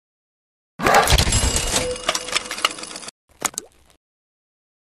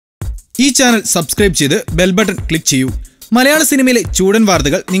ഈ channel subscribe ചെയ്ത് bell button click ചെയ്യൂ. മലയാള സിനിമയിലെ ചൂടൻ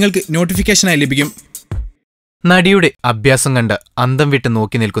വാർത്തകൾ നിങ്ങൾക്ക് നോട്ടിഫിക്കേഷനായി ലഭിക്കും. നടിയുടെ അഭ്യാസം കണ്ട് അന്തം വിട്ട്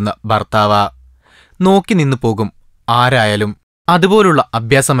നോക്കി നിൽക്കുന്ന ഭർത്താവ്. നോക്കി നിന്നു പോകും ആരായാലും. അതുപോലുള്ള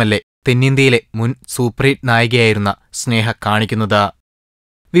അഭ്യാസമല്ലേ തെന്നിന്ത്യയിലെ മുൻ സൂപ്പർ ഹിറ്റ് നായികയായിരുന്ന സ്നേഹ കാണിക്കുന്നത്.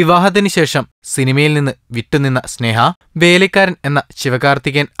 വിവാഹത്തിന് ശേഷം സിനിമയിൽ നിന്ന് വിട്ടുനിന്ന സ്നേഹ വേലക്കാരൻ എന്ന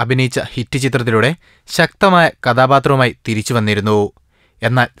ശിവകാർത്തികേയൻ അഭിനയിച്ച ഹിറ്റ് ചിത്രത്തിലൂടെ ശക്തമായ കഥാപാത്രവുമായി തിരിച്ചു വന്നിരുന്നു.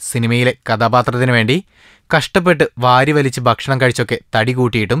 എന്നാൽ സിനിമയിലെ കഥാപാത്രത്തിനു വേണ്ടി കഷ്ടപ്പെട്ട് വാരിവലിച്ച് ഭക്ഷണം കഴിച്ചൊക്കെ തടി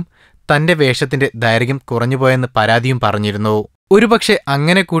കൂട്ടിയിട്ടും തന്റെ വേഷത്തിന്റെ ദൈർഘ്യം കുറഞ്ഞുപോയെന്ന് പരാതിയും പറഞ്ഞിരുന്നു. ഒരുപക്ഷെ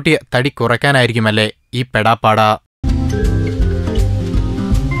അങ്ങനെ കൂട്ടിയ തടി കുറയ്ക്കാനായിരിക്കുമല്ലേ ഈ പെടാപ്പാട.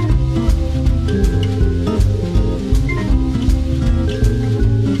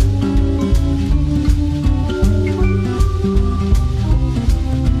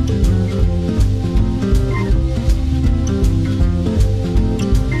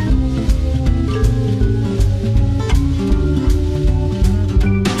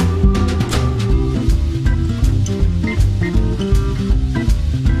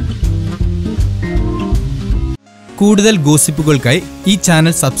 കൂടുതൽ ഗോസിപ്പുകൾക്കായി ഈ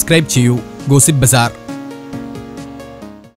ചാനൽ സബ്സ്ക്രൈബ് ചെയ്യൂ. ഗോസിപ്പ് ബസാർ.